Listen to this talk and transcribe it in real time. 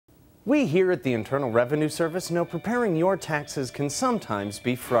We here at the Internal Revenue Service know preparing your taxes can sometimes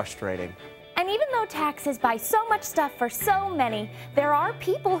be frustrating. And even though taxes buy so much stuff for so many, there are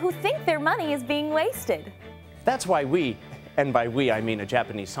people who think their money is being wasted. That's why we, and by we I mean a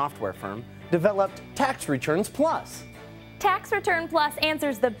Japanese software firm, developed Tax Returns Plus. Tax Return Plus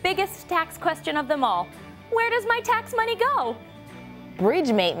answers the biggest tax question of them all. Where does my tax money go?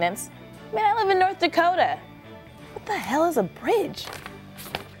 Bridge maintenance? Man, I live in North Dakota. What the hell is a bridge?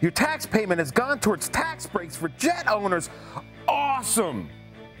 Your tax payment has gone towards tax breaks for jet owners. Awesome!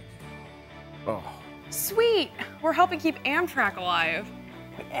 Oh. Sweet! We're helping keep Amtrak alive.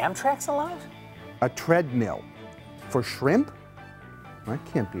 Amtrak's alive? A treadmill for shrimp? That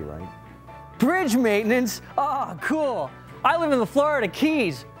can't be right. Bridge maintenance? Oh, cool. I live in the Florida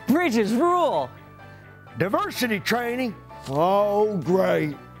Keys. Bridges rule. Diversity training? Oh,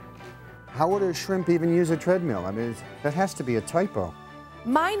 great. How would a shrimp even use a treadmill? I mean, that has to be a typo.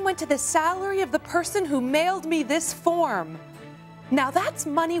 Mine went to the salary of the person who mailed me this form. Now that's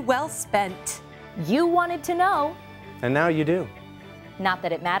money well spent. You wanted to know. And now you do. Not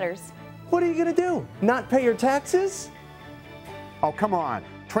that it matters. What are you gonna do? Not pay your taxes? Oh, come on.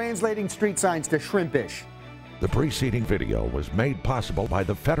 Translating street signs to shrimpish. The preceding video was made possible by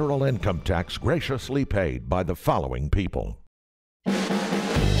the federal income tax graciously paid by the following people.